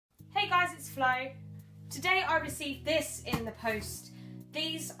guys, it's Flo. Today I received this in the post.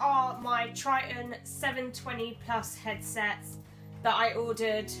 These are my Tritton 720 Plus headsets that I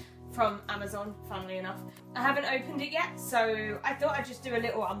ordered from Amazon, funnily enough. I haven't opened it yet, so I thought I'd just do a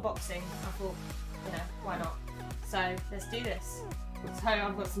little unboxing. I thought, you know, why not? So let's do this. So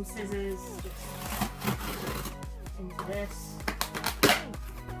I've got some scissors, just into this.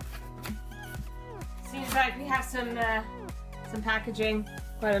 Seems like we have some packaging,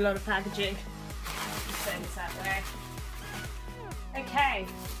 quite a lot of packaging. Just throw this out the way. Okay,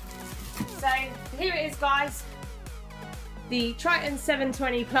 so here it is, guys. The Tritton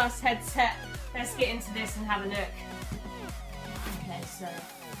 720 Plus headset. Let's get into this and have a look. Okay, so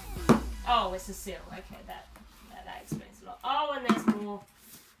oh, it's a seal. Okay, that explains a lot. Oh, and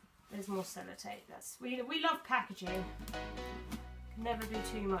there's more sellotape. That's we love packaging. Can never do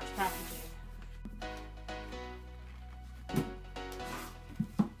too much packaging.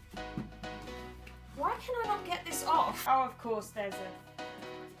 Why can I not get this off? Oh, of course, there's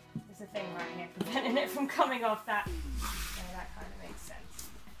a thing right here preventing it from coming off. That kind of makes sense.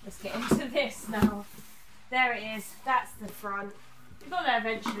 Let's get into this now. There it is. That's the front. We got there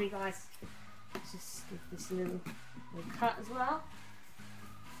eventually, guys. Let's just give this a little cut as well.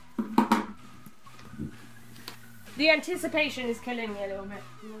 The anticipation is killing me a little bit,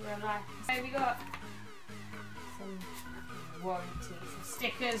 I'm not gonna lie. So we got some warranty, some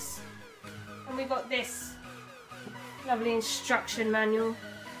stickers, and we got this lovely instruction manual,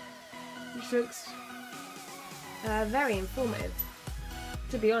 which looks very informative,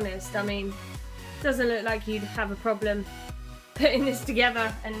 to be honest. I mean, it doesn't look like you'd have a problem putting this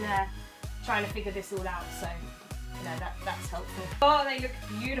together and trying to figure this all out, so you know, that's helpful. Oh, they look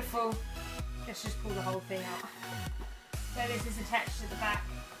beautiful. Let's just pull the whole thing out. So this is attached to the back.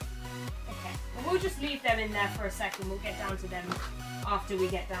 Okay, and we'll just leave them in there for a second. We'll get down to them after we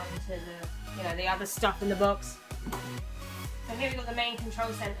get down to the, you know, the other stuff in the box. So here we've got the main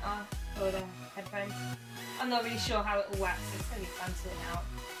control center for the headphones. I'm not really sure how it all works, so it's going to be fun sorting out.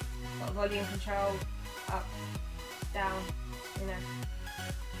 Got a volume control, up, down, you know,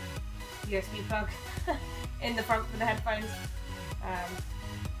 USB plug in the front for the headphones.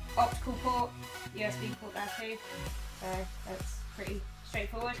 Optical port, USB port there too. So that's pretty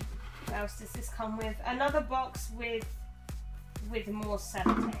straightforward. What else does this come with? Another box with more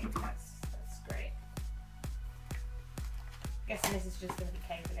sellotape. That's great. Guessing this is just going to be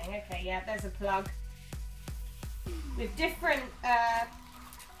cabling. Okay, yeah, there's a plug with different.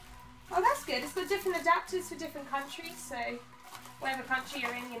 Oh, that's good. It's got different adapters for different countries. So whatever country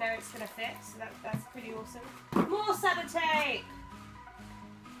you're in, you know it's going to fit. So that's pretty awesome. More sellotape.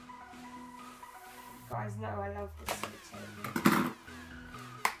 Guys know I love this sellotape.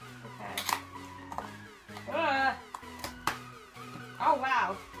 Okay. Oh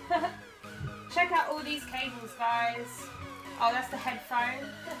wow. Check out all these cables, guys. Oh, that's the headphone.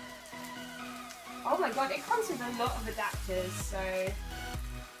 Oh my god, it comes with a lot of adapters, so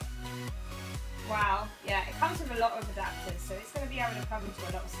wow. Yeah, it comes with a lot of adapters, so it's going to be able to plug into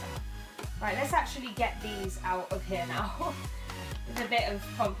a lot of stuff. Right, let's actually get these out of here now. It's a bit of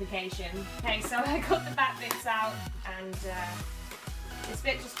complication. Okay, so I got the back bits out, and this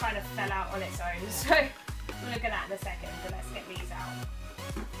bit just kind of fell out on its own, so we'll look at that in a second, but let's get these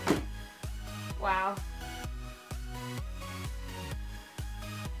out. Wow.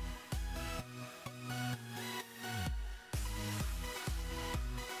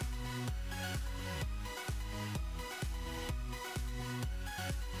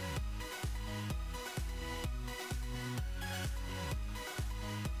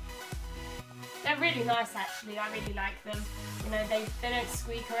 They're really nice, actually. I really like them. You know, they don't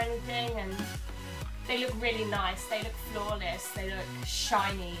squeak or anything, and they look really nice. They look flawless. They look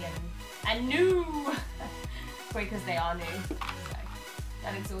shiny and new, because they are new. So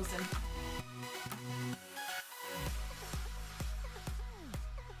that looks awesome.